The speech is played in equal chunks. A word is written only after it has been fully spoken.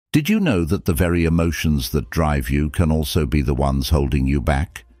Did you know that the very emotions that drive you can also be the ones holding you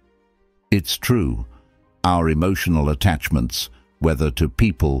back? It's true. Our emotional attachments, whether to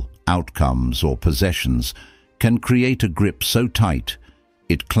people, outcomes, or possessions, can create a grip so tight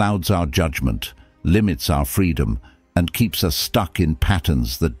it clouds our judgment, limits our freedom, and keeps us stuck in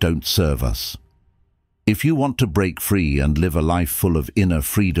patterns that don't serve us. If you want to break free and live a life full of inner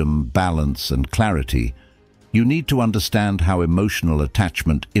freedom, balance, and clarity, you need to understand how emotional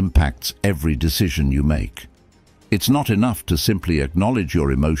attachment impacts every decision you make. It's not enough to simply acknowledge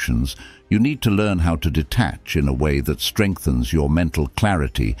your emotions. You need to learn how to detach in a way that strengthens your mental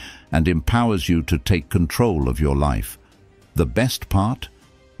clarity and empowers you to take control of your life. The best part?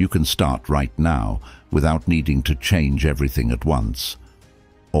 You can start right now without needing to change everything at once.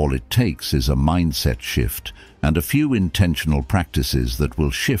 All it takes is a mindset shift and a few intentional practices that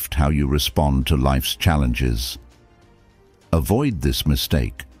will shift how you respond to life's challenges. Avoid this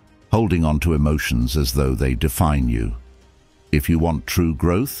mistake, holding on to emotions as though they define you. If you want true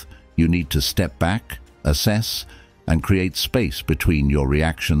growth, you need to step back, assess, and create space between your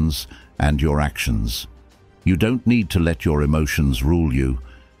reactions and your actions. You don't need to let your emotions rule you.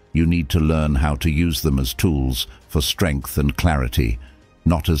 You need to learn how to use them as tools for strength and clarity,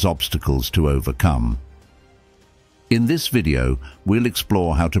 not as obstacles to overcome. In this video, we'll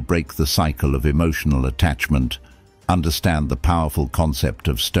explore how to break the cycle of emotional attachment, understand the powerful concept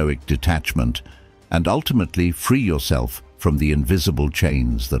of Stoic detachment, and ultimately free yourself from the invisible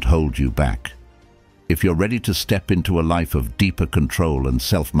chains that hold you back. If you're ready to step into a life of deeper control and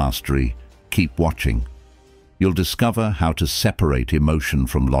self-mastery, keep watching. You'll discover how to separate emotion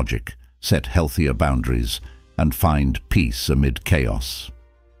from logic, set healthier boundaries, and find peace amid chaos.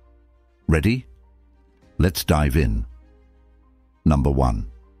 Ready? Let's dive in. Number 1.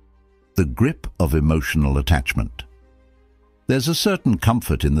 The grip of emotional attachment. There's a certain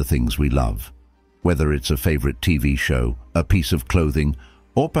comfort in the things we love, whether it's a favorite TV show, a piece of clothing,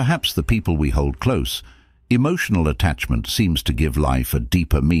 or perhaps the people we hold close. Emotional attachment seems to give life a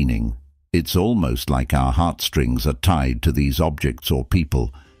deeper meaning. It's almost like our heartstrings are tied to these objects or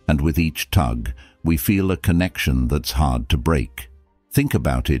people, and with each tug, we feel a connection that's hard to break. Think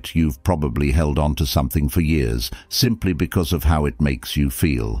about it, you've probably held on to something for years, simply because of how it makes you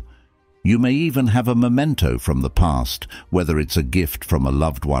feel. You may even have a memento from the past, whether it's a gift from a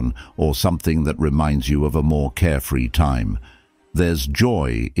loved one or something that reminds you of a more carefree time. There's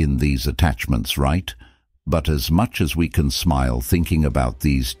joy in these attachments, right? But as much as we can smile thinking about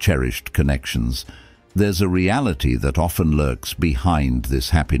these cherished connections, there's a reality that often lurks behind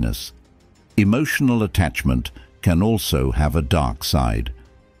this happiness. Emotional attachment can also have a dark side.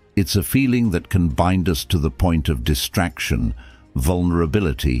 It's a feeling that can bind us to the point of distraction,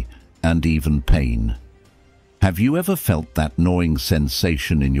 vulnerability, and even pain. Have you ever felt that gnawing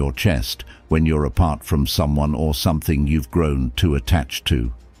sensation in your chest when you're apart from someone or something you've grown too attached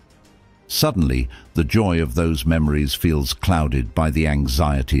to? Suddenly, the joy of those memories feels clouded by the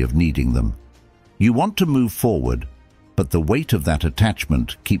anxiety of needing them. You want to move forward, but the weight of that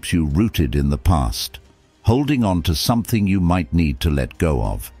attachment keeps you rooted in the past, holding on to something you might need to let go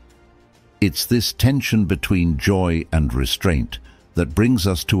of. It's this tension between joy and restraint that brings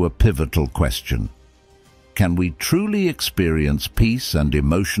us to a pivotal question. Can we truly experience peace and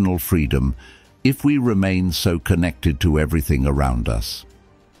emotional freedom if we remain so connected to everything around us?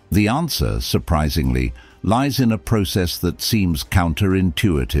 The answer, surprisingly, lies in a process that seems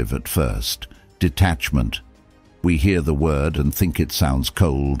counterintuitive at first: detachment. We hear the word and think it sounds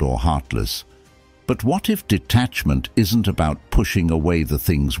cold or heartless. But what if detachment isn't about pushing away the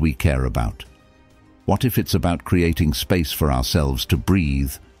things we care about? What if it's about creating space for ourselves to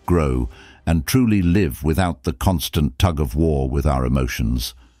breathe, grow, and truly live without the constant tug-of-war with our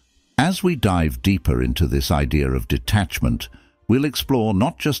emotions? As we dive deeper into this idea of detachment, we'll explore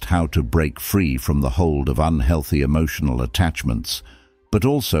not just how to break free from the hold of unhealthy emotional attachments, but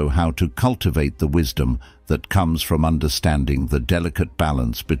also how to cultivate the wisdom that comes from understanding the delicate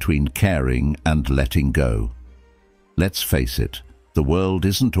balance between caring and letting go. Let's face it, the world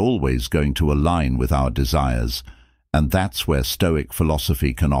isn't always going to align with our desires, and that's where Stoic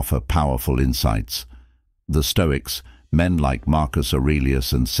philosophy can offer powerful insights. The Stoics, men like Marcus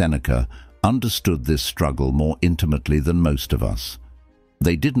Aurelius and Seneca, understood this struggle more intimately than most of us.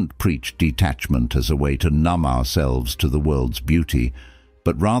 They didn't preach detachment as a way to numb ourselves to the world's beauty,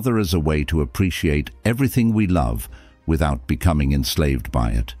 but rather as a way to appreciate everything we love without becoming enslaved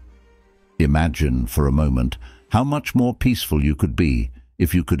by it. Imagine, for a moment, how much more peaceful you could be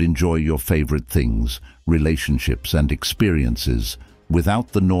if you could enjoy your favorite things, relationships, and experiences without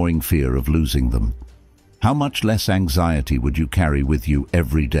the gnawing fear of losing them. How much less anxiety would you carry with you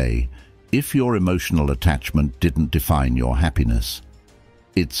every day if your emotional attachment didn't define your happiness?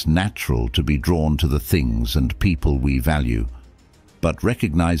 It's natural to be drawn to the things and people we value, but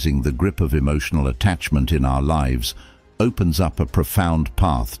recognizing the grip of emotional attachment in our lives opens up a profound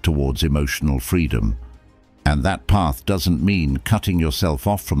path towards emotional freedom. And that path doesn't mean cutting yourself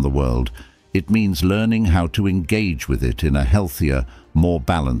off from the world. It means learning how to engage with it in a healthier, more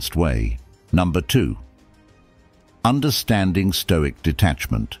balanced way. Number 2. Understanding Stoic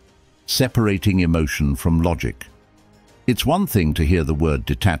detachment. Separating emotion from logic. It's one thing to hear the word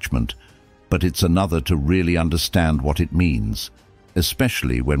detachment, but it's another to really understand what it means,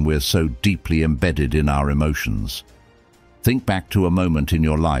 especially when we're so deeply embedded in our emotions. Think back to a moment in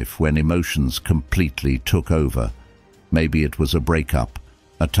your life when emotions completely took over. Maybe it was a breakup,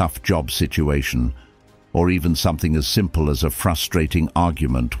 a tough job situation, or even something as simple as a frustrating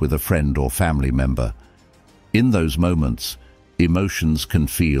argument with a friend or family member. In those moments, emotions can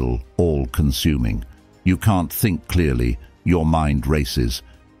feel all-consuming. You can't think clearly, your mind races,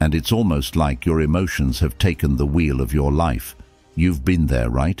 and it's almost like your emotions have taken the wheel of your life. You've been there,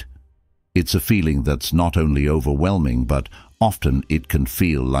 right? It's a feeling that's not only overwhelming, but often it can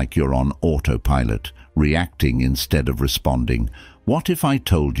feel like you're on autopilot, reacting instead of responding. What if I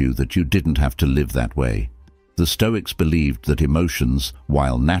told you that you didn't have to live that way? The Stoics believed that emotions,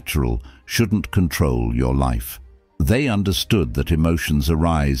 while natural, shouldn't control your life. They understood that emotions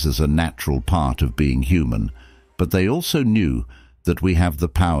arise as a natural part of being human, but they also knew that we have the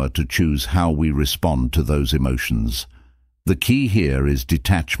power to choose how we respond to those emotions. The key here is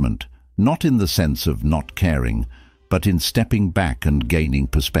detachment, not in the sense of not caring, but in stepping back and gaining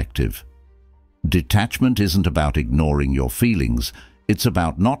perspective. Detachment isn't about ignoring your feelings, it's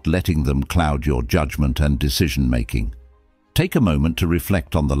about not letting them cloud your judgment and decision-making. Take a moment to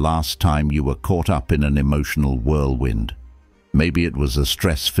reflect on the last time you were caught up in an emotional whirlwind. Maybe it was a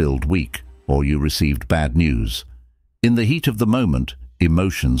stress-filled week, or you received bad news. In the heat of the moment,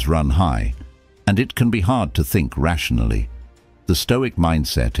 emotions run high, and it can be hard to think rationally. The Stoic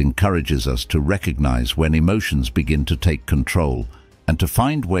mindset encourages us to recognize when emotions begin to take control and to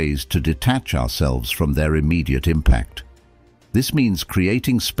find ways to detach ourselves from their immediate impact. This means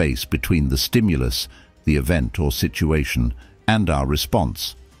creating space between the stimulus, the event or situation, and our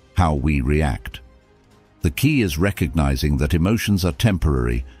response, how we react. The key is recognizing that emotions are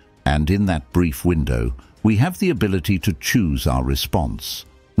temporary, and in that brief window, we have the ability to choose our response,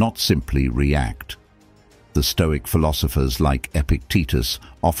 not simply react. The Stoic philosophers like Epictetus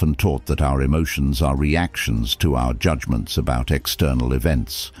often taught that our emotions are reactions to our judgments about external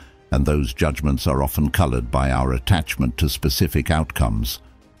events, and those judgments are often colored by our attachment to specific outcomes.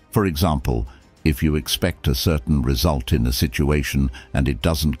 For example, if you expect a certain result in a situation and it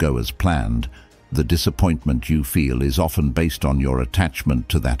doesn't go as planned, the disappointment you feel is often based on your attachment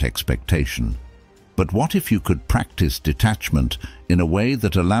to that expectation. But what if you could practice detachment in a way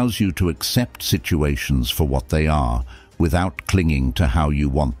that allows you to accept situations for what they are, without clinging to how you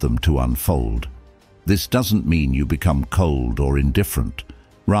want them to unfold? This doesn't mean you become cold or indifferent.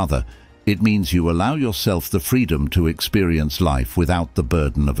 Rather, it means you allow yourself the freedom to experience life without the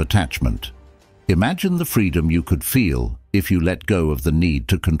burden of attachment. Imagine the freedom you could feel if you let go of the need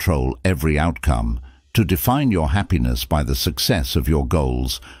to control every outcome, to define your happiness by the success of your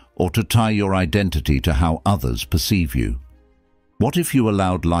goals, or to tie your identity to how others perceive you. What if you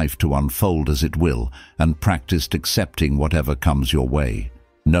allowed life to unfold as it will and practiced accepting whatever comes your way,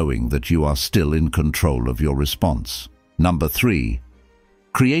 knowing that you are still in control of your response? Number 3.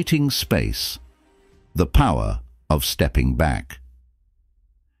 Creating space. The power of stepping back.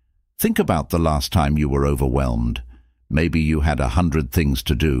 Think about the last time you were overwhelmed. Maybe you had 100 things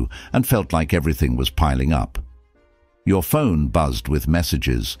to do and felt like everything was piling up. Your phone buzzed with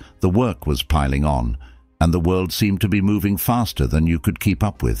messages, the work was piling on, and the world seemed to be moving faster than you could keep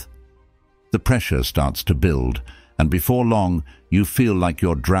up with. The pressure starts to build, and before long, you feel like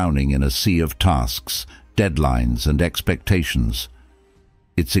you're drowning in a sea of tasks, deadlines, and expectations.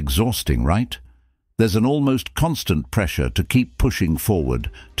 It's exhausting, right? There's an almost constant pressure to keep pushing forward,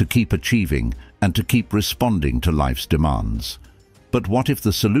 to keep achieving, and to keep responding to life's demands. But what if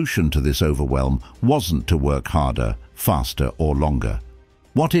the solution to this overwhelm wasn't to work harder, faster, or longer?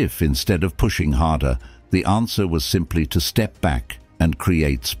 What if, instead of pushing harder, the answer was simply to step back and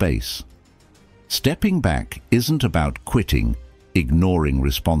create space? Stepping back isn't about quitting, ignoring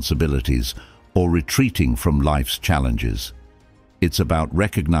responsibilities, or retreating from life's challenges. It's about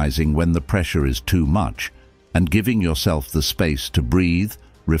recognizing when the pressure is too much and giving yourself the space to breathe,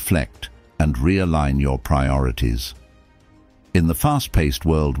 reflect, and realign your priorities. In the fast-paced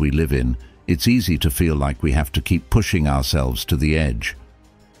world we live in, it's easy to feel like we have to keep pushing ourselves to the edge.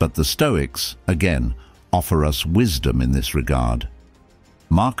 But the Stoics, again, offer us wisdom in this regard.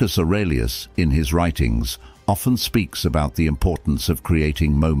 Marcus Aurelius, in his writings, often speaks about the importance of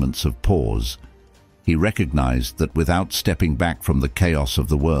creating moments of pause. He recognized that without stepping back from the chaos of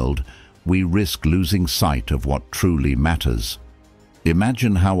the world, we risk losing sight of what truly matters.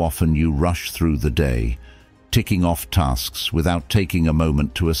 Imagine how often you rush through the day, ticking off tasks without taking a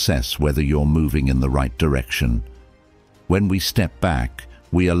moment to assess whether you're moving in the right direction. When we step back,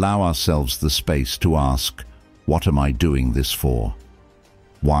 we allow ourselves the space to ask, what am I doing this for?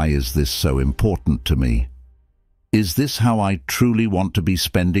 Why is this so important to me? Is this how I truly want to be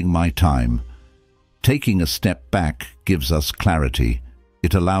spending my time? Taking a step back gives us clarity.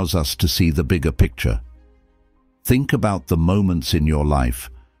 It allows us to see the bigger picture. Think about the moments in your life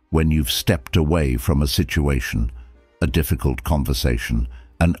when you've stepped away from a situation, a difficult conversation,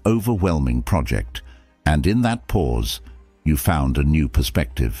 an overwhelming project, and in that pause, you found a new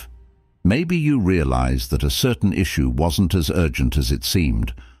perspective. Maybe you realized that a certain issue wasn't as urgent as it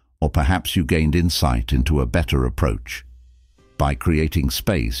seemed, or perhaps you gained insight into a better approach. By creating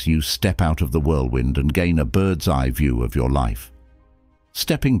space, you step out of the whirlwind and gain a bird's-eye view of your life.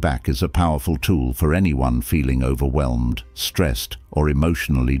 Stepping back is a powerful tool for anyone feeling overwhelmed, stressed, or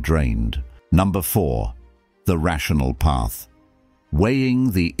emotionally drained. Number 4. The rational path.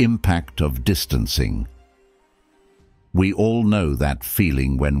 Weighing the impact of distancing. We all know that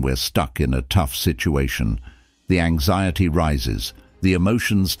feeling when we're stuck in a tough situation. The anxiety rises, the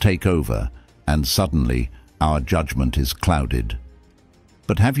emotions take over, and suddenly our judgment is clouded.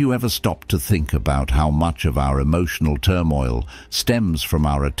 But have you ever stopped to think about how much of our emotional turmoil stems from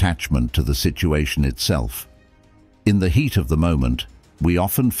our attachment to the situation itself? In the heat of the moment, we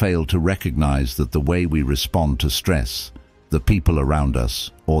often fail to recognize that the way we respond to stress, the people around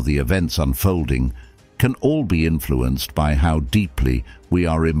us, or the events unfolding can all be influenced by how deeply we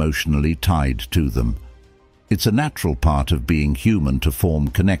are emotionally tied to them. It's a natural part of being human to form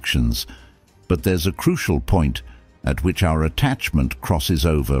connections, but there's a crucial point at which our attachment crosses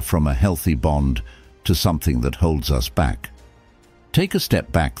over from a healthy bond to something that holds us back. Take a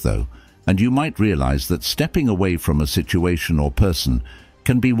step back, though, and you might realize that stepping away from a situation or person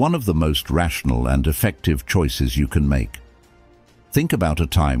can be one of the most rational and effective choices you can make. Think about a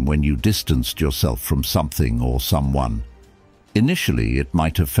time when you distanced yourself from something or someone. Initially, it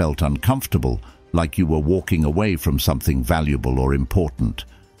might have felt uncomfortable, like you were walking away from something valuable or important.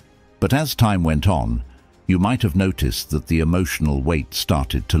 But as time went on, you might have noticed that the emotional weight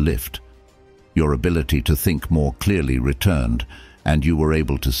started to lift. Your ability to think more clearly returned, and you were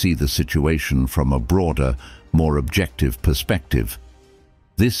able to see the situation from a broader, more objective perspective.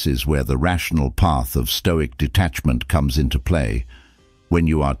 This is where the rational path of Stoic detachment comes into play. When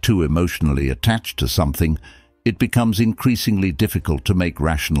you are too emotionally attached to something, it becomes increasingly difficult to make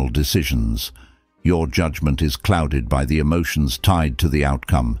rational decisions. Your judgment is clouded by the emotions tied to the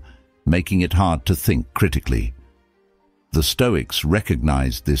outcome, making it hard to think critically. The Stoics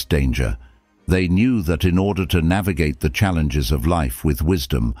recognized this danger. They knew that in order to navigate the challenges of life with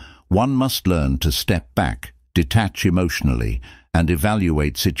wisdom, one must learn to step back, detach emotionally, and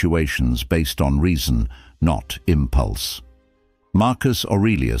evaluate situations based on reason, not impulse. Marcus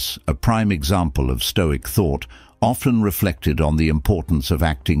Aurelius, a prime example of Stoic thought, often reflected on the importance of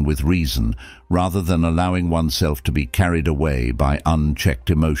acting with reason rather than allowing oneself to be carried away by unchecked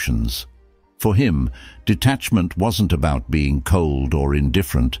emotions. For him, detachment wasn't about being cold or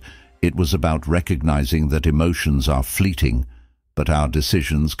indifferent. It was about recognizing that emotions are fleeting, but our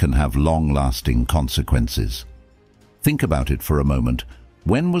decisions can have long-lasting consequences. Think about it for a moment.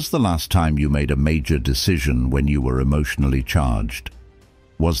 When was the last time you made a major decision when you were emotionally charged?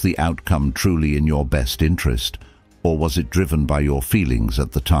 Was the outcome truly in your best interest, or was it driven by your feelings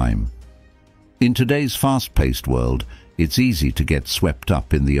at the time? In today's fast-paced world, it's easy to get swept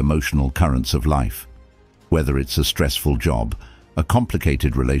up in the emotional currents of life. Whether it's a stressful job, a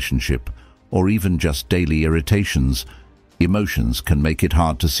complicated relationship, or even just daily irritations, emotions can make it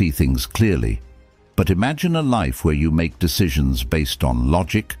hard to see things clearly. But imagine a life where you make decisions based on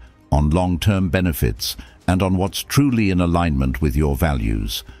logic, on long-term benefits, and on what's truly in alignment with your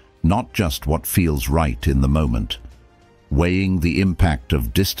values, not just what feels right in the moment. Weighing the impact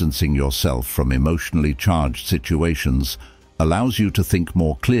of distancing yourself from emotionally charged situations allows you to think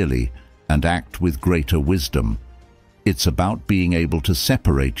more clearly and act with greater wisdom. It's about being able to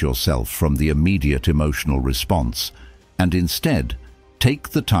separate yourself from the immediate emotional response and instead take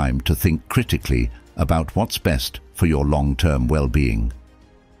the time to think critically about what's best for your long-term well-being.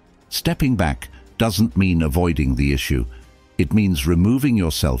 Stepping back doesn't mean avoiding the issue. It means removing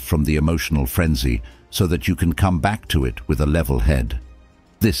yourself from the emotional frenzy so that you can come back to it with a level head.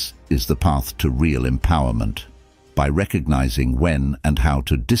 This is the path to real empowerment. By recognizing when and how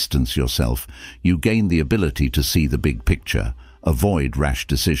to distance yourself, you gain the ability to see the big picture, avoid rash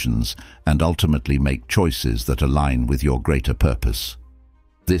decisions, and ultimately make choices that align with your greater purpose.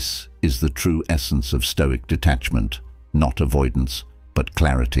 This is the true essence of Stoic detachment, not avoidance, but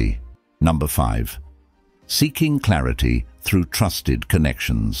clarity. Number 5. Seeking clarity through trusted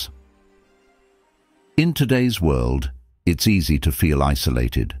connections. In today's world, it's easy to feel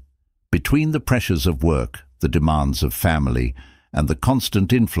isolated. Between the pressures of work, the demands of family, and the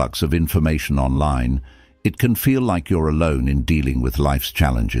constant influx of information online, it can feel like you're alone in dealing with life's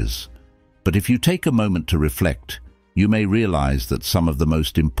challenges. But if you take a moment to reflect, you may realize that some of the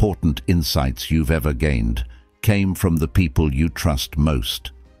most important insights you've ever gained came from the people you trust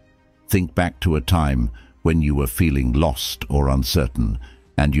most. Think back to a time when you were feeling lost or uncertain,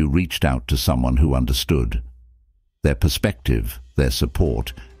 and you reached out to someone who understood. Their perspective, their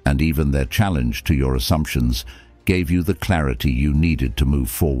support, and even their challenge to your assumptions gave you the clarity you needed to move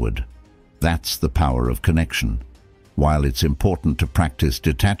forward. That's the power of connection. While it's important to practice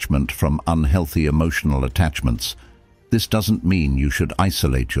detachment from unhealthy emotional attachments, this doesn't mean you should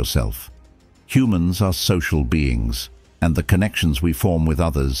isolate yourself. Humans are social beings, and the connections we form with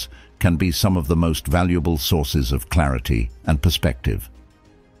others can be some of the most valuable sources of clarity and perspective.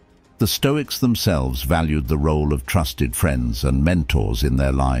 The Stoics themselves valued the role of trusted friends and mentors in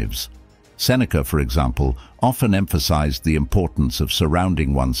their lives. Seneca, for example, often emphasized the importance of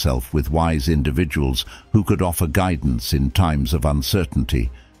surrounding oneself with wise individuals who could offer guidance in times of uncertainty.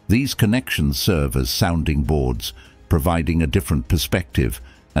 These connections serve as sounding boards, providing a different perspective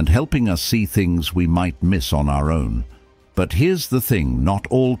and helping us see things we might miss on our own. But here's the thing, not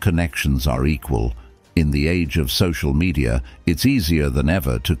all connections are equal. In the age of social media, it's easier than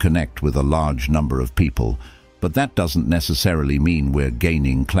ever to connect with a large number of people, but that doesn't necessarily mean we're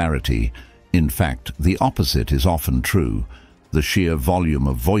gaining clarity. In fact, the opposite is often true. The sheer volume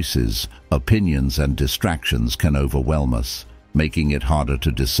of voices, opinions, and distractions can overwhelm us, making it harder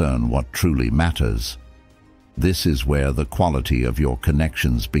to discern what truly matters. This is where the quality of your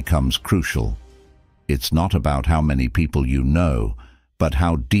connections becomes crucial. It's not about how many people you know, but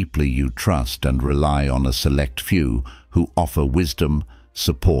how deeply you trust and rely on a select few who offer wisdom,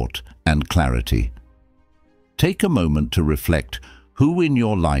 support, and clarity. Take a moment to reflect who in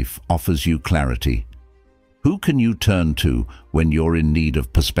your life offers you clarity. Who can you turn to when you're in need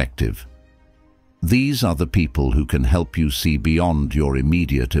of perspective? These are the people who can help you see beyond your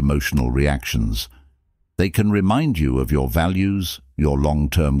immediate emotional reactions. They can remind you of your values, your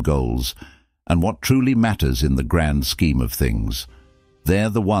long-term goals, and what truly matters in the grand scheme of things. They're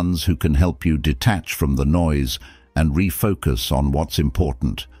the ones who can help you detach from the noise and refocus on what's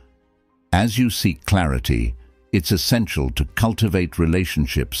important. As you seek clarity, it's essential to cultivate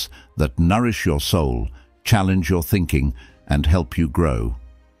relationships that nourish your soul, challenge your thinking, and help you grow.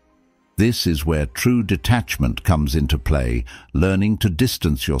 This is where true detachment comes into play, learning to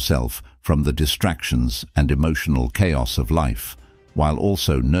distance yourself from the distractions and emotional chaos of life, while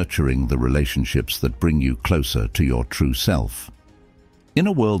also nurturing the relationships that bring you closer to your true self. In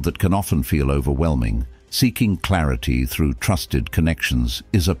a world that can often feel overwhelming, seeking clarity through trusted connections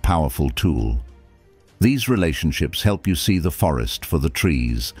is a powerful tool. These relationships help you see the forest for the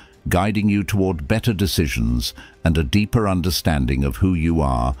trees, guiding you toward better decisions and a deeper understanding of who you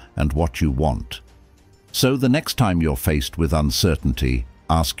are and what you want. So the next time you're faced with uncertainty,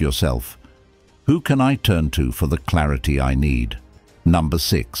 ask yourself, who can I turn to for the clarity I need? Number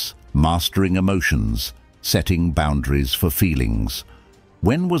 6. Mastering emotions, setting boundaries for feelings.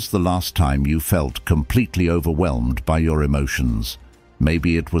 When was the last time you felt completely overwhelmed by your emotions?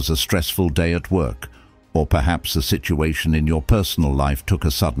 Maybe it was a stressful day at work, or perhaps a situation in your personal life took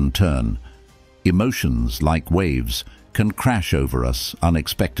a sudden turn. Emotions, like waves, can crash over us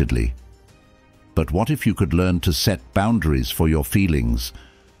unexpectedly. But what if you could learn to set boundaries for your feelings,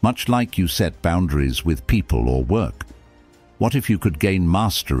 much like you set boundaries with people or work? What if you could gain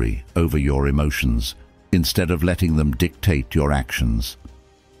mastery over your emotions, instead of letting them dictate your actions?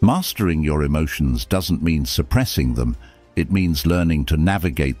 Mastering your emotions doesn't mean suppressing them. It means learning to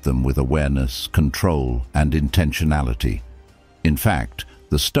navigate them with awareness, control, and intentionality. In fact,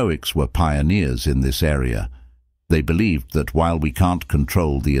 the Stoics were pioneers in this area. They believed that while we can't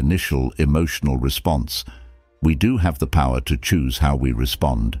control the initial emotional response, we do have the power to choose how we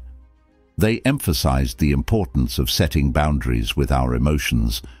respond. They emphasized the importance of setting boundaries with our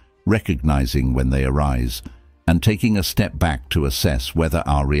emotions, recognizing when they arise, and taking a step back to assess whether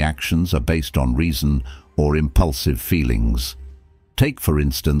our reactions are based on reason or impulsive feelings. Take, for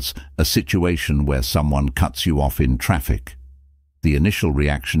instance, a situation where someone cuts you off in traffic. The initial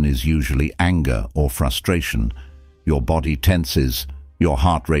reaction is usually anger or frustration. Your body tenses, your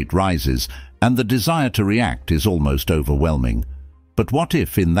heart rate rises, and the desire to react is almost overwhelming. But what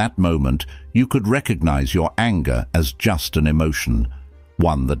if, in that moment, you could recognize your anger as just an emotion,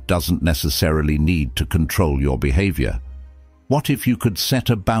 one that doesn't necessarily need to control your behavior? What if you could set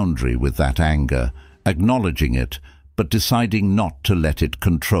a boundary with that anger, acknowledging it, but deciding not to let it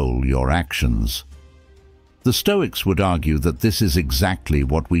control your actions? The Stoics would argue that this is exactly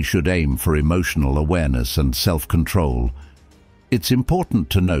what we should aim for: emotional awareness and self-control. It's important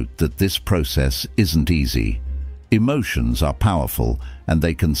to note that this process isn't easy. Emotions are powerful, and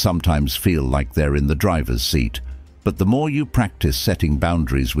they can sometimes feel like they're in the driver's seat. But the more you practice setting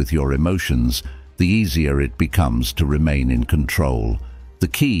boundaries with your emotions, the easier it becomes to remain in control. The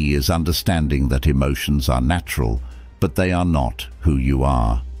key is understanding that emotions are natural, but they are not who you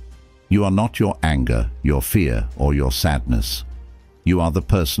are. You are not your anger, your fear, or your sadness. You are the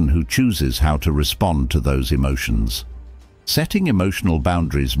person who chooses how to respond to those emotions. Setting emotional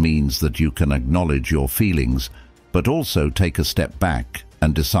boundaries means that you can acknowledge your feelings, but also take a step back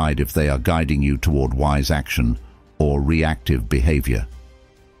and decide if they are guiding you toward wise action or reactive behavior.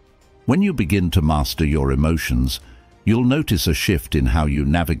 When you begin to master your emotions, you'll notice a shift in how you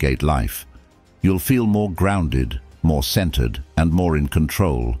navigate life. You'll feel more grounded, more centered, and more in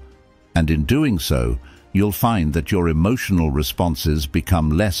control. And in doing so, you'll find that your emotional responses become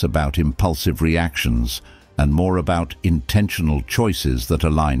less about impulsive reactions and more about intentional choices that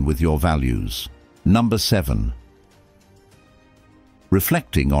align with your values. Number 7.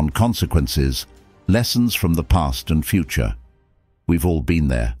 Reflecting on consequences, lessons from the past and future. We've all been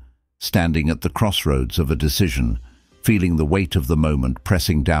there, standing at the crossroads of a decision, feeling the weight of the moment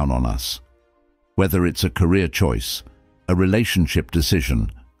pressing down on us. Whether it's a career choice, a relationship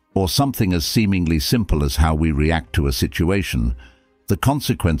decision, or something as seemingly simple as how we react to a situation, the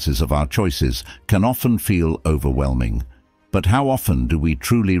consequences of our choices can often feel overwhelming. But how often do we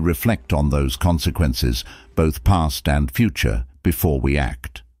truly reflect on those consequences, both past and future, before we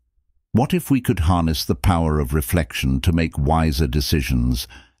act? What if we could harness the power of reflection to make wiser decisions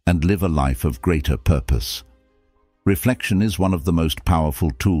and live a life of greater purpose? Reflection is one of the most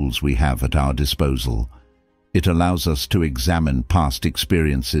powerful tools we have at our disposal. It allows us to examine past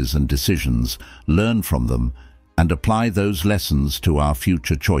experiences and decisions, learn from them, and apply those lessons to our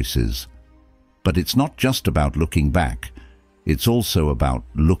future choices. But it's not just about looking back. It's also about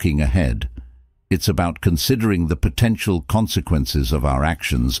looking ahead. It's about considering the potential consequences of our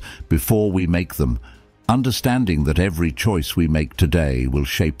actions before we make them, understanding that every choice we make today will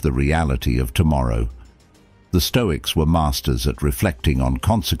shape the reality of tomorrow. The Stoics were masters at reflecting on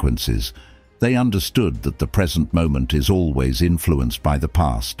consequences. They understood that the present moment is always influenced by the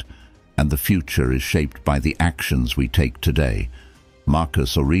past, and the future is shaped by the actions we take today.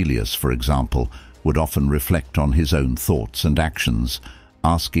 Marcus Aurelius, for example, would often reflect on his own thoughts and actions,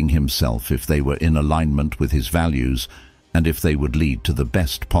 asking himself if they were in alignment with his values and if they would lead to the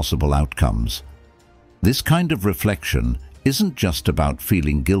best possible outcomes. This kind of reflection isn't just about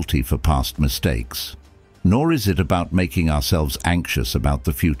feeling guilty for past mistakes, nor is it about making ourselves anxious about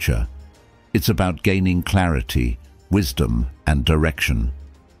the future. It's about gaining clarity, wisdom, and direction.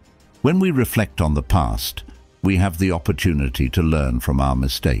 When we reflect on the past, we have the opportunity to learn from our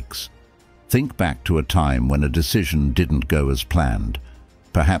mistakes. Think back to a time when a decision didn't go as planned.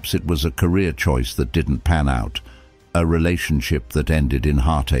 Perhaps it was a career choice that didn't pan out, a relationship that ended in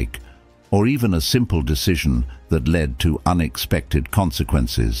heartache, or even a simple decision that led to unexpected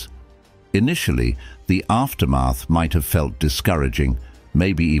consequences. Initially, the aftermath might have felt discouraging,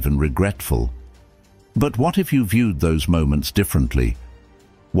 maybe even regretful. But what if you viewed those moments differently?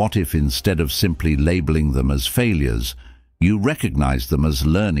 What if, instead of simply labeling them as failures, you recognized them as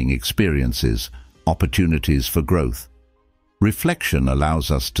learning experiences, opportunities for growth? Reflection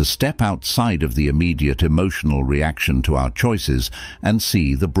allows us to step outside of the immediate emotional reaction to our choices and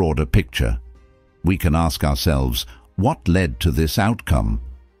see the broader picture. We can ask ourselves, what led to this outcome?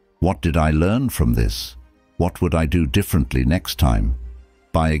 What did I learn from this? What would I do differently next time?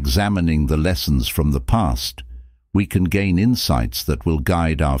 By examining the lessons from the past, we can gain insights that will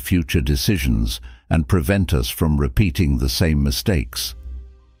guide our future decisions and prevent us from repeating the same mistakes.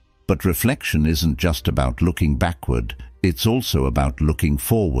 But reflection isn't just about looking backward, it's also about looking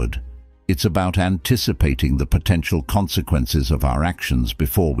forward. It's about anticipating the potential consequences of our actions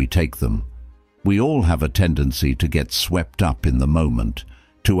before we take them. We all have a tendency to get swept up in the moment,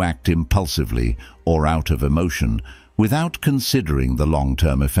 to act impulsively or out of emotion without considering the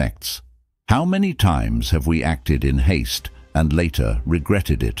long-term effects. How many times have we acted in haste and later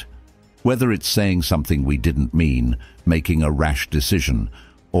regretted it. Whether it's saying something we didn't mean, making a rash decision,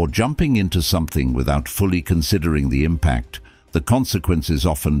 or jumping into something without fully considering the impact, the consequences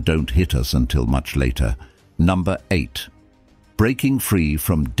often don't hit us until much later. Number 8. Breaking free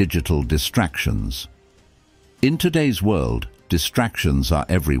from digital distractions. In today's world, distractions are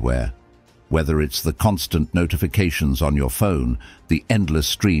everywhere. Whether it's the constant notifications on your phone, the endless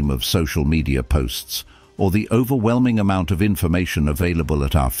stream of social media posts, or the overwhelming amount of information available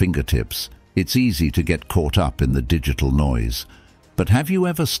at our fingertips, it's easy to get caught up in the digital noise. But have you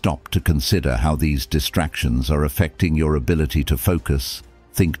ever stopped to consider how these distractions are affecting your ability to focus,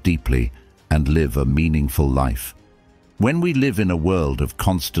 think deeply, and live a meaningful life? When we live in a world of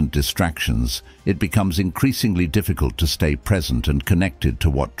constant distractions, it becomes increasingly difficult to stay present and connected to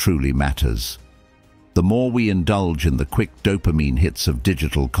what truly matters. The more we indulge in the quick dopamine hits of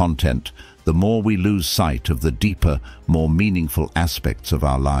digital content, the more we lose sight of the deeper, more meaningful aspects of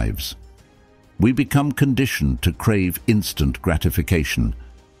our lives. We become conditioned to crave instant gratification,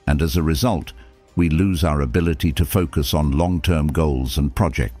 and as a result, we lose our ability to focus on long-term goals and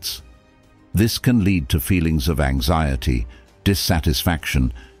projects. This can lead to feelings of anxiety,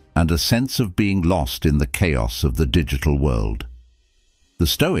 dissatisfaction, and a sense of being lost in the chaos of the digital world. The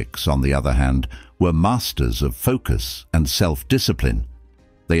Stoics, on the other hand, were masters of focus and self-discipline.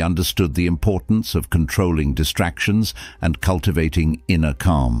 They understood the importance of controlling distractions and cultivating inner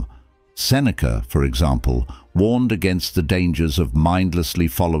calm. Seneca, for example, warned against the dangers of mindlessly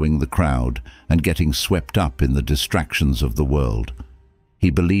following the crowd and getting swept up in the distractions of the world. He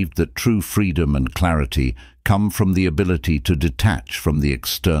believed that true freedom and clarity come from the ability to detach from the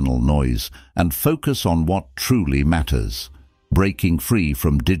external noise and focus on what truly matters. Breaking free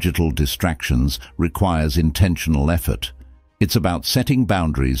from digital distractions requires intentional effort. It's about setting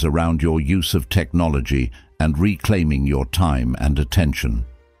boundaries around your use of technology and reclaiming your time and attention.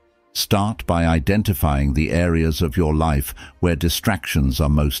 Start by identifying the areas of your life where distractions are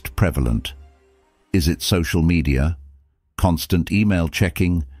most prevalent. Is it social media? Constant email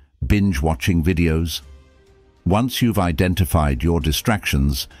checking, binge-watching videos? Once you've identified your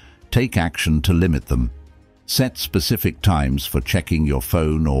distractions, take action to limit them. Set specific times for checking your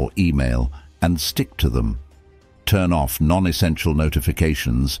phone or email and stick to them. Turn off non-essential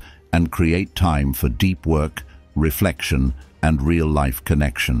notifications and create time for deep work, reflection, and real-life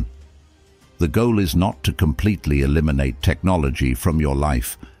connection. The goal is not to completely eliminate technology from your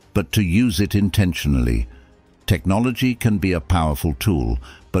life, but to use it intentionally. Technology can be a powerful tool,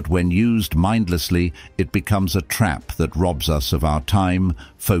 but when used mindlessly, it becomes a trap that robs us of our time,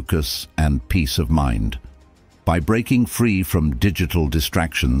 focus, and peace of mind. By breaking free from digital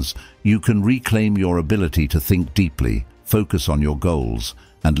distractions, you can reclaim your ability to think deeply, focus on your goals,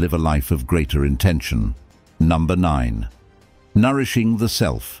 and live a life of greater intention. Number 9. Nourishing the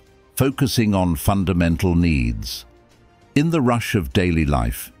self, focusing on fundamental needs. In the rush of daily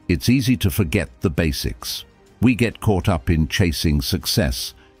life, it's easy to forget the basics. We get caught up in chasing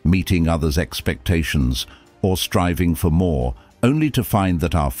success, meeting others' expectations, or striving for more, only to find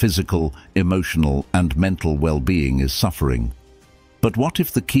that our physical, emotional, and mental well-being is suffering. But what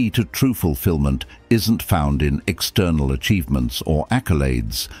if the key to true fulfillment isn't found in external achievements or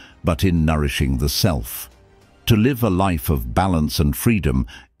accolades, but in nourishing the self? To live a life of balance and freedom,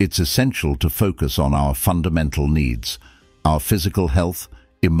 it's essential to focus on our fundamental needs, our physical health,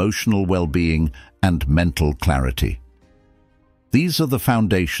 emotional well-being, and mental clarity. These are the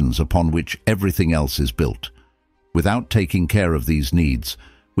foundations upon which everything else is built. Without taking care of these needs,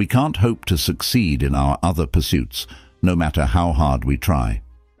 we can't hope to succeed in our other pursuits, no matter how hard we try.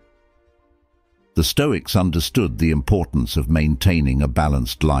 The Stoics understood the importance of maintaining a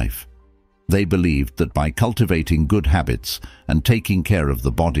balanced life. They believed that by cultivating good habits and taking care of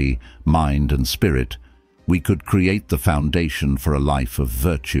the body, mind, and spirit, we could create the foundation for a life of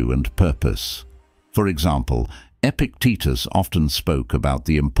virtue and purpose. For example, Epictetus often spoke about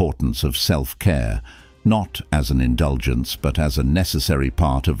the importance of self-care, not as an indulgence but as a necessary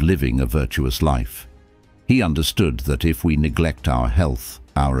part of living a virtuous life. He understood that if we neglect our health,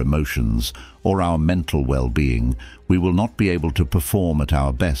 our emotions, or our mental well-being, we will not be able to perform at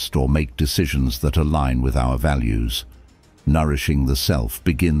our best or make decisions that align with our values. Nourishing the self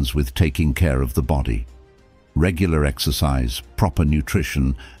begins with taking care of the body. Regular exercise, proper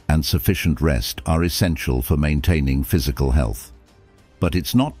nutrition, and sufficient rest are essential for maintaining physical health. But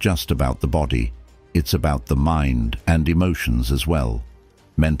it's not just about the body, it's about the mind and emotions as well.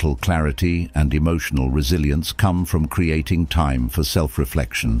 Mental clarity and emotional resilience come from creating time for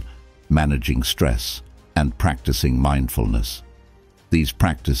self-reflection, managing stress, and practicing mindfulness. These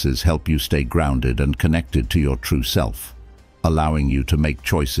practices help you stay grounded and connected to your true self. allowing you to make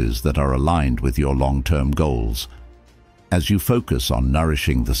choices that are aligned with your long-term goals. As you focus on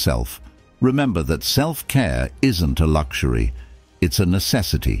nourishing the self, remember that self-care isn't a luxury, it's a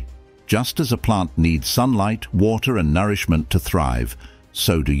necessity. Just as a plant needs sunlight, water, and nourishment to thrive,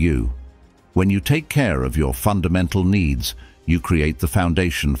 so do you. When you take care of your fundamental needs, you create the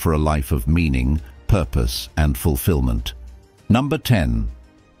foundation for a life of meaning, purpose, and fulfillment. Number 10.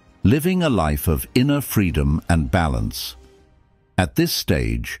 Living a life of inner freedom and balance. At this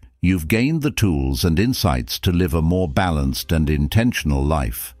stage, you've gained the tools and insights to live a more balanced and intentional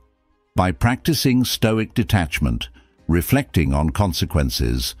life. By practicing Stoic detachment, reflecting on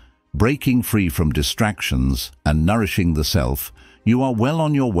consequences, breaking free from distractions, and nourishing the self, you are well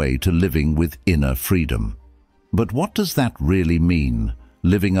on your way to living with inner freedom. But what does that really mean,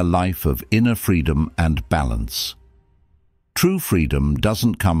 living a life of inner freedom and balance? True freedom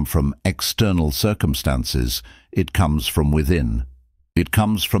doesn't come from external circumstances, it comes from within. It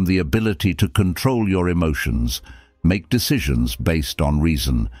comes from the ability to control your emotions, make decisions based on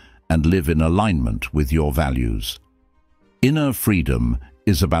reason, and live in alignment with your values. Inner freedom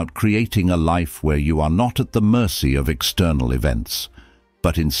is about creating a life where you are not at the mercy of external events,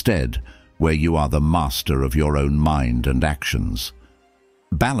 but instead where you are the master of your own mind and actions.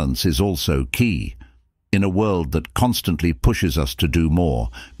 Balance is also key. In a world that constantly pushes us to do more,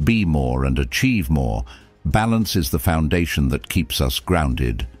 be more, and achieve more, balance is the foundation that keeps us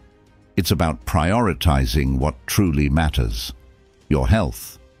grounded. It's about prioritizing what truly matters: your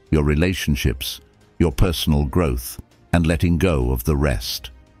health, your relationships, your personal growth, and letting go of the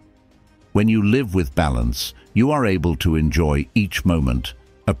rest. When you live with balance, you are able to enjoy each moment,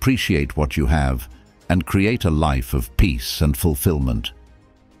 appreciate what you have, and create a life of peace and fulfillment.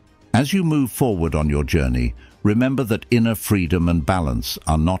 As you move forward on your journey, remember that inner freedom and balance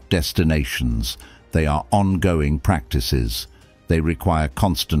are not destinations, they are ongoing practices. They require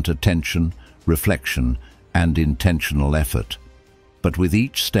constant attention, reflection, and intentional effort. But with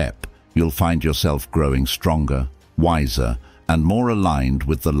each step, you'll find yourself growing stronger, wiser, and more aligned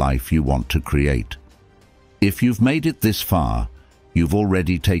with the life you want to create. If you've made it this far, you've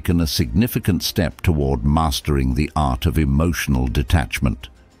already taken a significant step toward mastering the art of emotional detachment.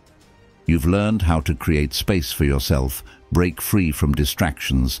 You've learned how to create space for yourself, break free from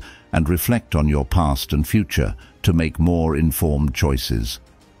distractions, and reflect on your past and future to make more informed choices.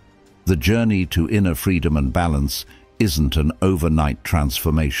 The journey to inner freedom and balance isn't an overnight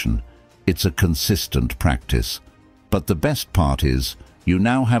transformation. It's a consistent practice. But the best part is, you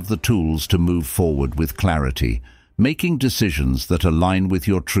now have the tools to move forward with clarity, making decisions that align with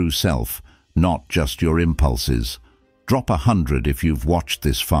your true self, not just your impulses. Drop 100 if you've watched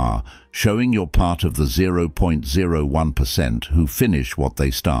this far, showing you're part of the 0.01% who finish what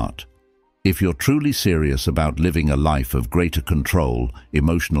they start. If you're truly serious about living a life of greater control,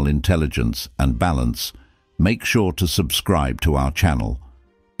 emotional intelligence, and balance, make sure to subscribe to our channel.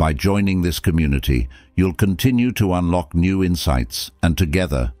 By joining this community, you'll continue to unlock new insights, and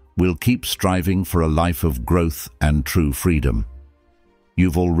together, we'll keep striving for a life of growth and true freedom.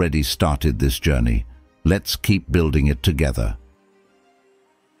 You've already started this journey. Let's keep building it together.